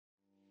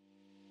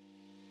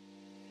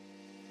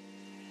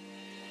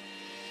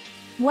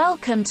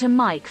Welcome to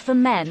Mike for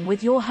Men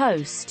with your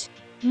host,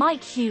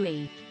 Mike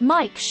Huey.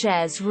 Mike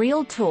shares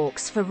real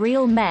talks for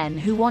real men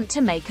who want to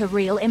make a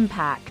real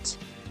impact.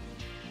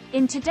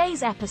 In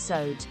today's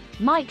episode,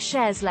 Mike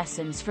shares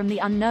lessons from the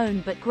unknown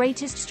but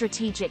greatest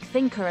strategic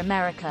thinker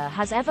America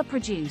has ever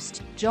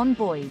produced, John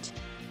Boyd.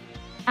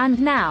 And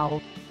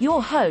now,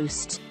 your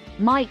host,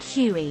 Mike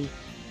Huey.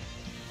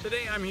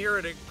 Today I'm here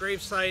at a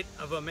gravesite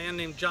of a man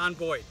named John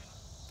Boyd.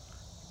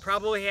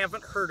 Probably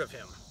haven't heard of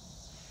him.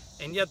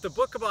 And yet the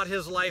book about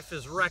his life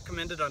is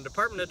recommended on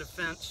Department of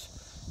Defense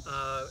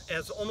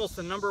as almost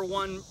the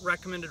 #1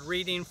 recommended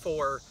reading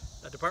for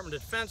Department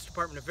of Defense,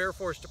 Department of Air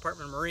Force,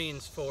 Department of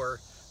Marines for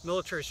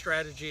military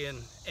strategy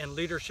and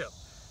leadership.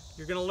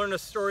 You're going to learn a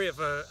story of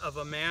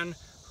a man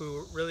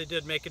who really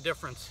did make a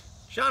difference.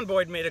 John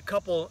Boyd made a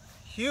couple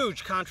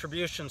huge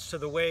contributions to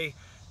the way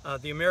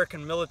the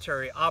American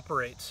military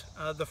operates.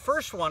 The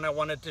first one I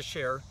wanted to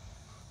share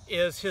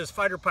is his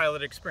fighter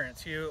pilot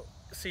experience. You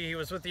see, he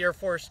was with the Air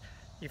Force.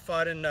 He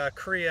fought in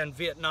Korea and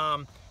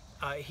Vietnam.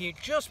 He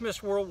just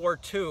missed World War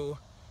II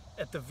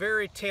at the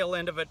very tail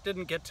end of it,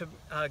 didn't get to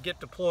get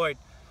deployed.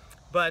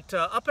 But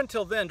up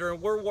until then, during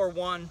World War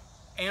I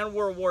and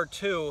World War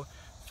II,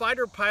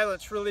 fighter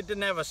pilots really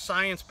didn't have a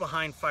science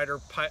behind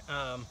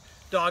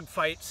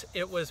dogfights.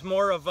 It was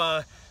more of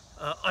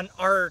an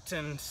art,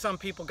 and some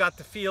people got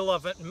the feel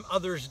of it and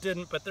others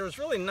didn't, but there was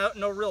really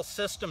no real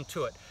system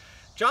to it.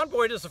 John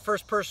Boyd is the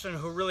first person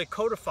who really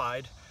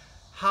codified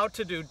how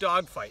to do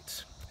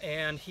dogfights.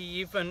 And he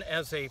even,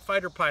 as a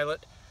fighter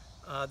pilot,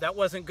 that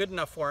wasn't good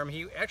enough for him.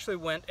 He actually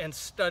went and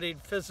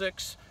studied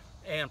physics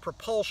and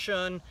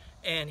propulsion,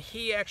 and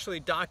he actually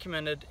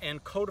documented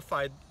and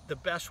codified the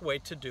best way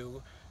to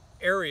do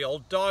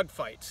aerial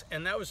dogfights.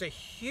 And that was a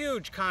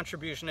huge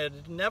contribution. It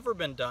had never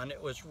been done.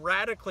 It was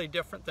radically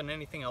different than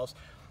anything else.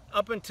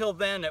 Up until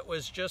then, it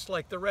was just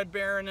like the Red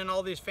Baron and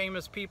all these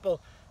famous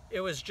people. It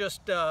was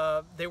just,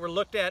 they were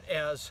looked at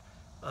as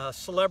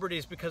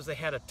celebrities because they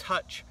had a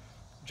touch.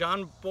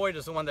 John Boyd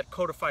is the one that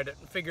codified it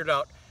and figured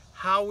out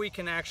how we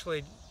can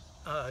actually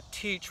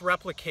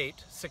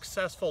replicate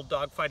successful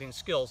dogfighting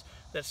skills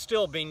that's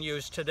still being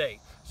used today.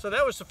 So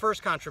that was the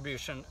first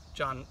contribution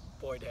John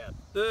Boyd had.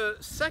 The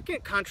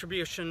second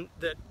contribution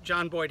that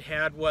John Boyd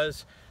had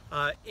was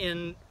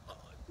in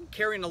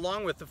carrying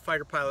along with the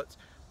fighter pilots.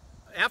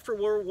 After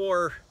World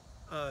War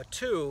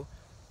II,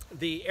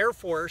 the Air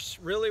Force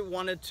really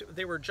wanted to,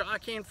 they were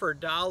jockeying for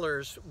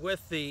dollars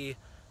with the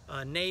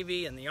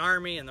Navy and the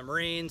Army and the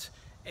Marines,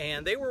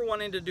 and they were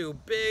wanting to do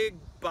big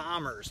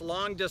bombers,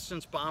 long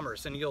distance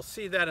bombers, and you'll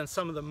see that in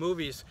some of the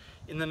movies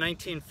in the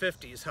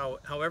 1950s,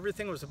 how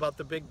everything was about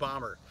the big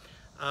bomber.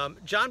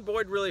 John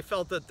Boyd really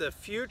felt that the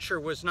future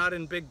was not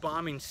in big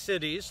bombing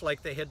cities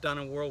like they had done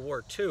in World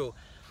War II,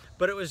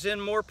 but it was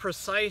in more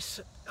precise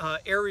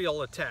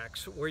aerial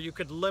attacks where you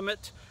could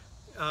limit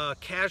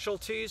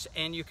casualties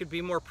and you could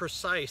be more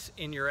precise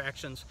in your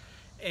actions.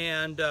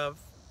 And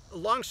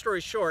long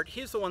story short,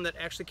 he's the one that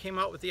actually came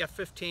out with the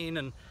F-15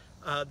 and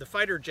the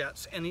fighter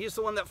jets, and he's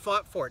the one that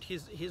fought for it.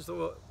 He's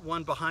the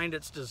one behind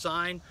its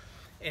design,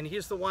 and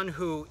he's the one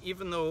who,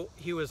 even though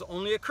he was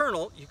only a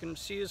colonel, you can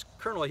see his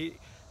colonel, he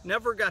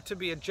never got to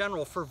be a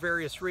general for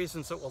various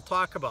reasons that we'll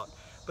talk about.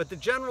 But the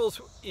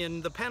generals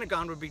in the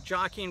Pentagon would be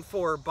jockeying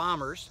for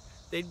bombers.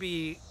 They'd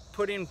be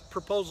putting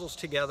proposals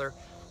together,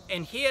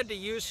 and he had to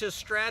use his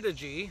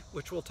strategy,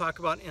 which we'll talk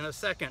about in a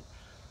second,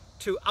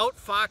 to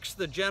outfox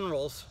the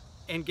generals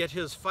and get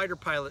his fighter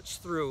pilots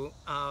through.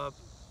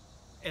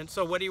 And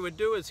so what he would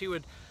do is he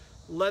would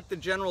let the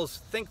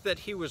generals think that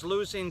he was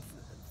losing,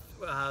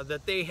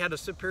 that they had a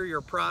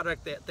superior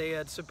product, that they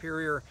had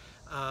superior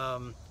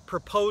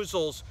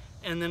proposals,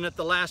 and then at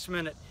the last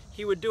minute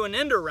he would do an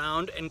end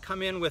around and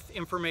come in with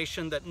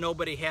information that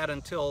nobody had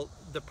until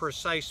the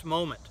precise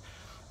moment.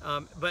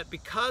 But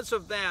because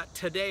of that,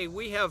 today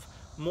we have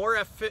more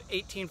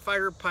F-18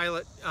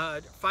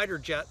 fighter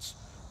jets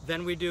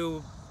than we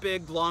do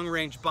big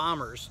long-range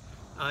bombers.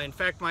 In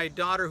fact, my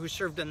daughter, who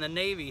served in the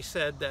Navy,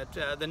 said that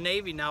the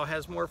Navy now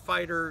has more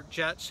fighter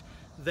jets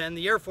than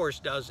the Air Force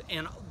does,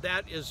 and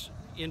that is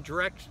in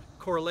direct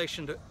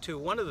correlation to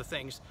one of the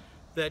things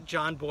that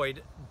John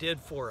Boyd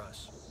did for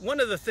us. One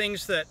of the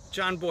things that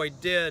John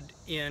Boyd did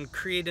in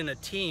creating a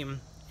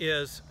team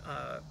is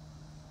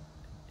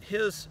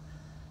his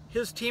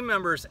team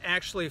members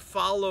actually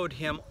followed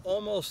him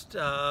almost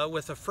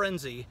with a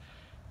frenzy,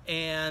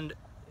 and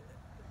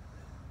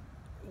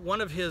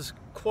one of his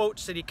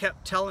quotes that he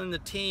kept telling the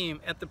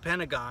team at the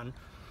Pentagon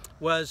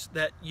was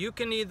that you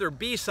can either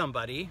be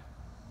somebody,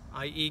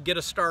 i.e. get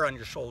a star on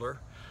your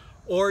shoulder,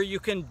 or you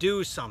can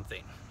do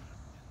something.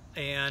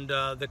 And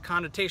the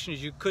connotation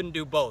is you couldn't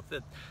do both,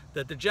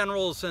 that the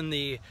generals and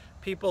the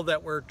people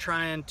that were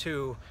trying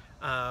to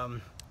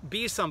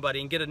be somebody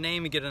and get a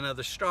name and get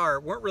another star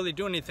weren't really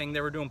doing anything,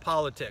 they were doing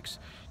politics.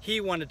 He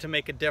wanted to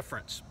make a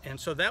difference, and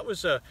so that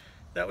was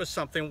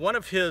something. One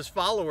of his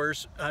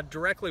followers,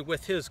 directly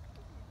with his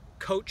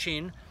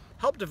coaching,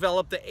 helped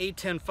develop the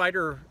A-10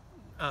 fighter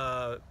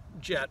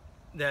jet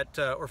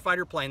or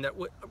fighter plane that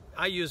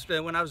I used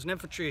when I was an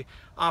infantry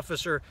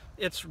officer.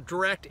 It's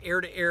direct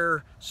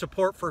air-to-air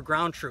support for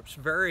ground troops.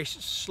 Very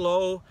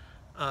slow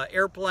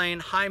airplane,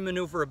 high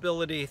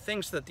maneuverability,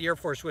 things that the Air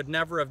Force would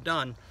never have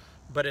done,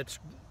 but it's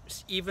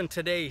even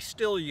today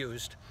still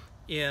used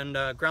in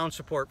ground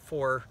support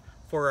for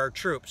our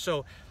troops.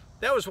 So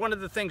that was one of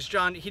the things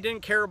John, he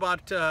didn't care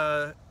about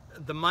the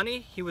money.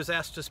 He was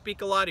asked to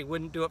speak a lot. He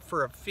wouldn't do it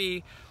for a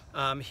fee.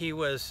 He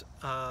was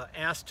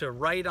asked to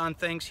write on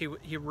things.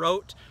 He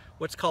wrote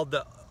what's called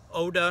the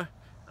ODA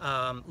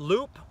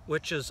loop,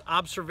 which is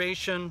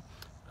observation,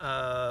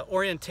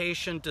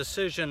 orientation,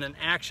 decision, and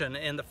action.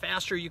 And the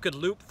faster you could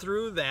loop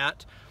through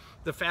that,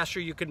 the faster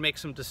you could make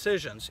some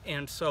decisions.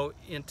 And so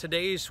in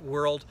today's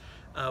world,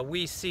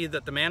 we see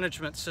that the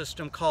management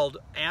system called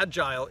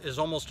Agile is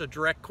almost a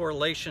direct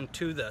correlation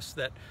to this,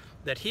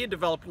 that he had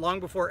developed long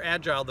before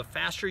Agile. The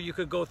faster you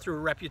could go through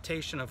a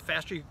reputation, the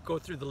faster you could go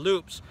through the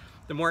loops,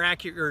 the more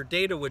accurate your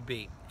data would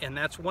be. And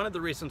that's one of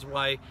the reasons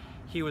why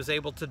he was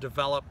able to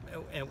develop,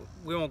 and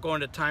we won't go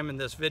into time in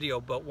this video,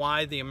 but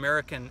why the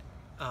American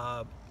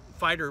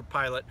fighter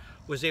pilot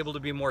was able to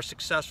be more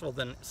successful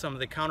than some of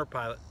the counter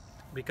pilot,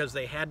 because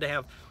they had to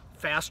have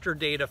faster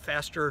data,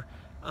 faster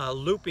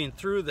looping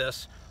through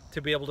this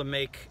to be able to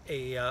make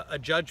a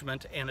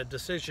judgment and a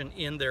decision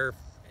in their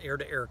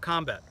air-to-air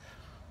combat.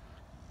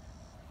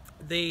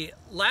 The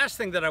last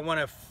thing that I want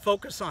to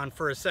focus on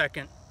for a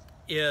second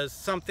is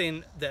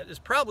something that is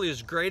probably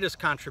his greatest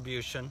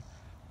contribution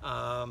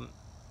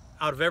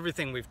out of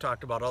everything we've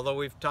talked about, although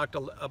we've talked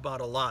about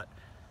a lot.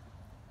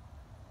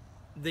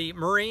 The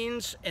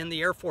Marines and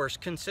the Air Force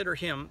consider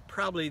him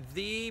probably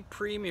the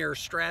premier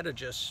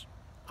strategist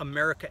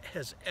America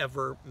has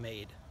ever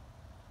made.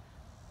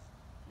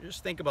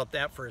 Just think about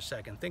that for a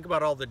second. Think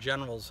about all the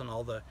generals and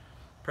all the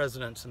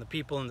presidents and the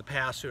people in the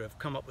past who have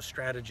come up with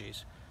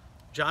strategies.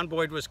 John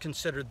Boyd was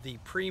considered the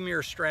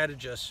premier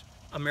strategist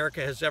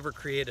America has ever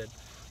created.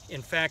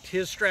 In fact,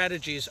 his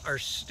strategies are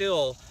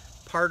still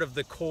part of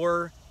the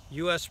core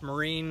U.S.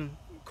 Marine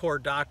Corps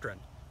doctrine,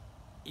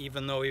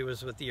 even though he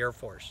was with the Air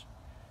Force.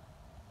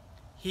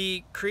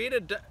 He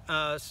created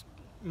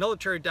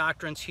military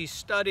doctrines. He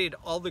studied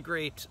all the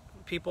great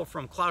people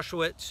from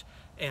Clausewitz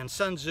and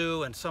Sun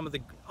Tzu and some of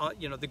the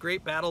the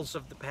great battles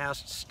of the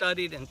past,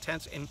 studied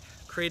intense and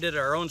created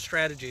our own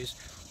strategies.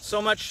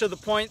 So much to the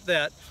point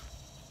that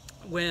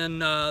when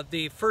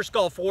the first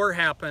Gulf War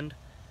happened,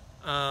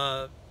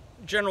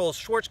 General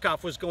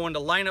Schwarzkopf was going to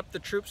line up the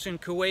troops in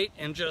Kuwait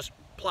and just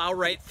plow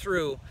right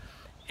through.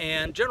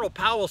 And General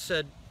Powell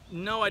said,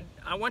 no,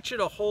 I want you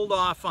to hold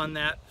off on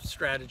that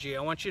strategy.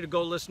 I want you to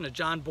go listen to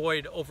John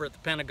Boyd over at the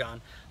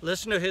Pentagon.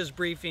 Listen to his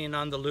briefing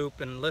on the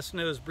loop and listen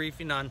to his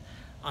briefing on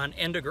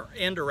end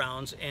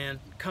arounds, and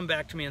come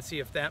back to me and see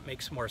if that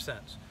makes more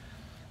sense.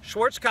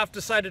 Schwarzkopf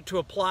decided to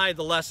apply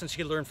the lessons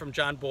he learned from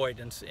John Boyd.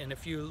 And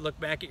if you look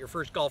back at your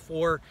first Gulf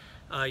War,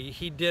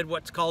 he did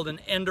what's called an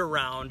end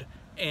around,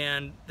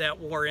 and that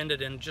war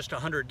ended in just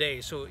 100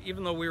 days. So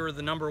even though we were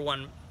the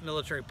 #1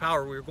 military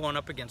power, we were going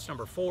up against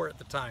 #4 at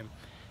the time.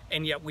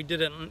 And yet we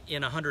did it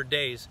in 100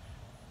 days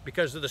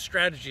because of the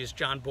strategies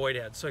John Boyd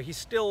had. So he's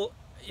still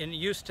in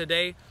use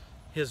today.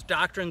 His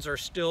doctrines are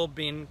still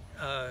being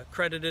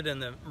credited in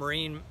the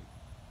Marine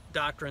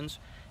doctrines,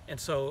 and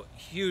so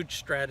huge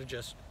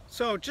strategist.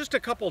 So just a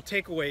couple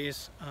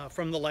takeaways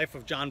from the life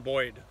of John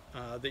Boyd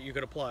that you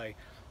could apply.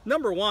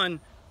 Number one,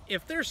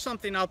 if there's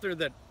something out there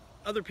that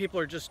other people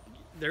are just,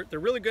 they're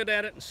really good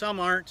at it and some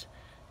aren't,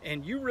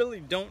 and you really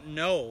don't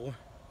know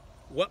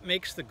what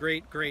makes the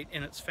great great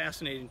and it's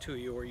fascinating to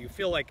you, or you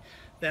feel like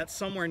that's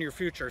somewhere in your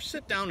future,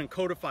 sit down and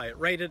codify it,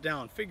 write it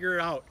down, figure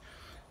it out.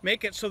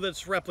 Make it so that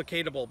it's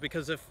replicatable,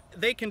 because if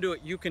they can do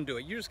it, you can do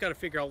it. You just got to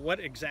figure out what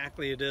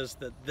exactly it is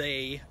that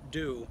they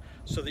do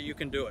so that you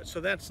can do it. So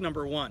that's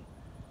number one.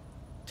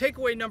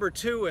 Takeaway number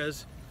two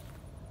is,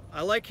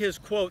 I like his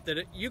quote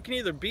that you can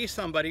either be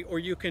somebody or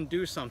you can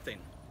do something.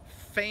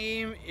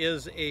 Fame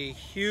is a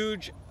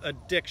huge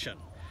addiction.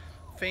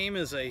 Fame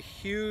is a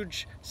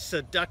huge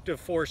seductive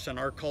force in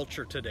our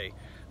culture today.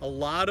 A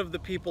lot of the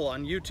people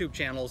on YouTube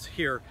channels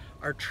here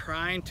are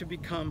trying to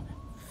become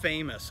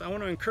famous. I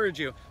want to encourage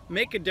you,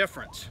 make a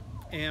difference.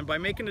 And by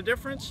making a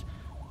difference,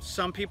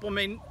 some people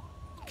may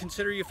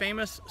consider you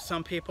famous,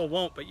 some people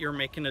won't, but you're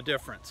making a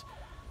difference.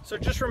 So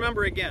just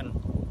remember again,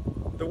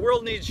 the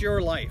world needs your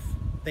life.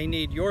 They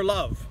need your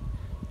love,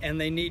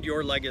 and they need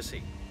your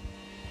legacy.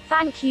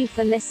 Thank you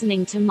for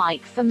listening to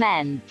Mike for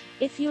Men.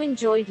 If you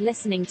enjoyed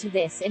listening to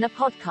this in a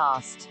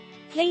podcast,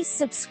 please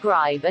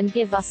subscribe and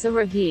give us a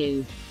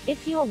review.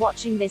 If you are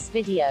watching this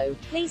video,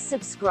 please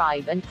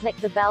subscribe and click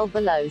the bell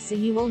below so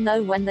you will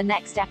know when the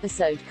next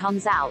episode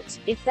comes out.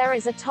 If there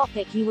is a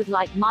topic you would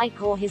like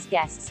Mike or his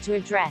guests to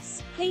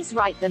address, please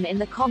write them in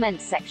the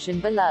comments section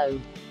below.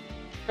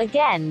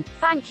 Again,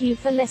 thank you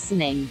for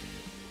listening.